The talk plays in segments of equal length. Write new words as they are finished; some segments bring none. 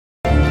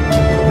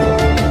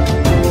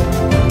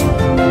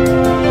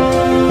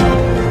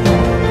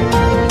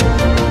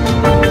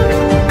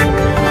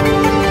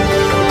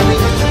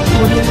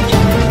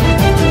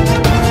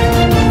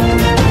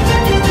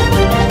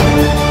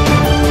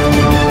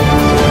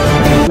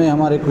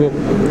हमारे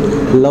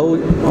love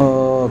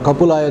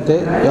couple आए थे,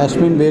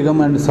 यास्मीन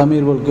बेगम एंड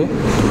समीर बोल के।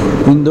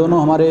 इन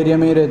दोनों हमारे एरिया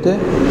में ही रहते।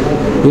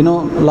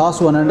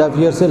 लास्ट 1.5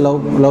 ईयर से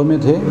लव में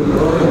थे।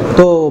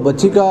 तो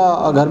बच्ची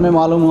का घर में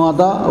मालूम हुआ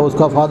था,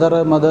 उसका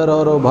फादर मदर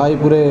और भाई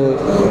पूरे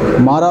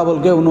मारा बोल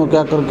के उन्होंने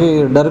क्या करके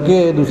डर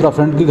के दूसरा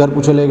फ्रेंड के घर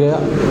को चले गया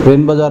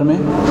रेन बाज़ार में।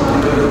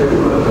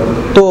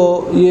 तो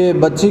ये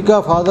बच्ची का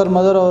फादर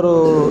मदर और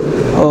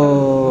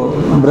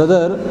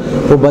ब्रदर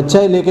वो बच्चा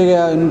ही लेके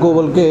गया इनको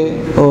बोल के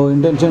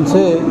इंटेंशन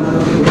से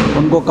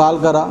उनको कॉल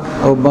करा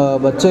और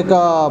बच्चे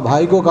का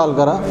भाई को कॉल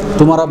करा,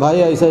 तुम्हारा भाई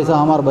ऐसा ऐसा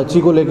हमारे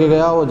बच्ची को लेके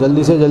गया, वो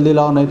जल्दी से जल्दी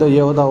लाओ नहीं तो ये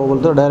होता। वो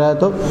बोलते डरा है।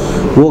 तो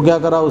वो क्या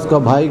करा, उसका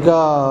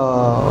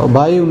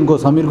भाई उनको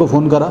समीर को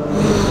फ़ोन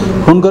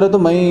करे तो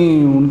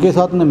मैं उनके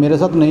साथ मेरे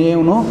साथ नहीं है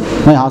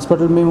मैं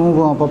हॉस्पिटल में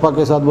हूँ पापा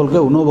के साथ बोल के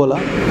उन्होंने बोला।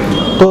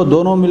 तो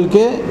दोनों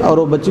मिलके और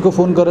वो बच्ची को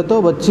फ़ोन करे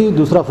तो बच्ची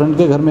दूसरा फ्रेंड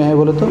के घर में है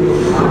बोले तो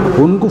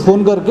उनको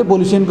फ़ोन करके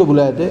पुलिसियन को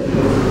बुलाए थे।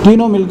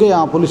 तीनों मिलके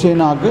यहाँ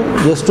पुलिसियन आके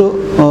जस्ट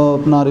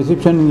अपना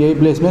रिसेप्शन यही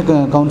प्लेस में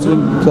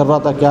काउंसलिंग कर रहा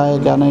था, क्या है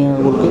क्या नहीं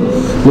है बोल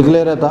के लिख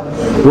ले रहा था।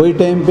 वही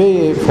टाइम पे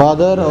ये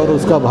फादर और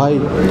उसका भाई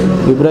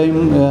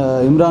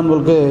इमरान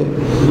बोल के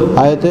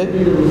आए थे।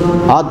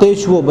 आते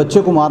ही वो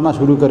बच्चे को मारना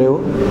शुरू करे।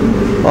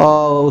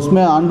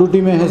 उसमें ऑन ड्यूटी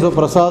में है सो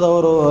प्रसाद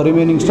और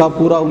रिमेनिंग स्टाफ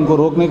पूरा उनको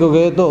रोकने को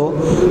गए तो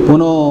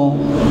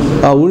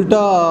उन्होंने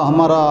उल्टा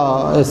हमारा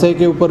एसआई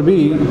के ऊपर भी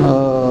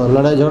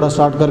लड़ाई झगड़ा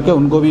स्टार्ट करके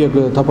उनको भी एक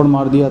थप्पड़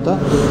मार दिया था।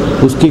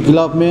 उसके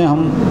खिलाफ में हम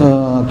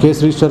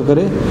केस रजिस्टर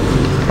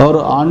करें और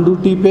ऑन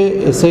ड्यूटी पे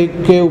एसआई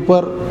के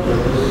ऊपर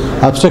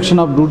ऑब्स्ट्रक्शन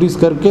ऑफ ड्यूटीज़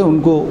करके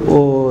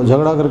उनको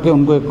झगड़ा करके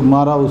उनको एक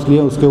मारा, इसलिए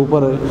उसके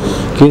ऊपर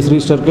केस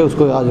रजिस्टर के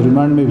उसको आज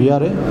रिमांड में भी आ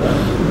रहे।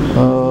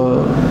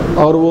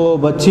 और वो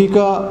बच्ची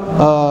का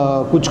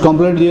कुछ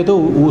कंप्लेंट दिए तो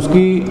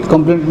उसकी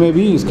कंप्लेंट में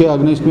भी इसके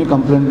अगेंस्ट में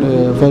कंप्लेंट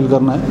फाइल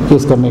करना है,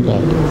 केस करने का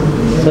है।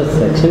 सर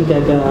सेक्शन क्या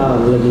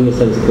लगेंगे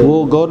सर इसके?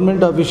 वो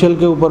गवर्नमेंट ऑफिशियल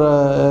के ऊपर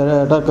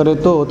अटैक करे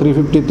तो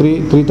 353,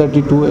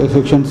 332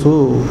 सेक्शन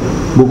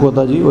बुक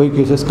होता जी, वही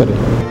केसेस करें।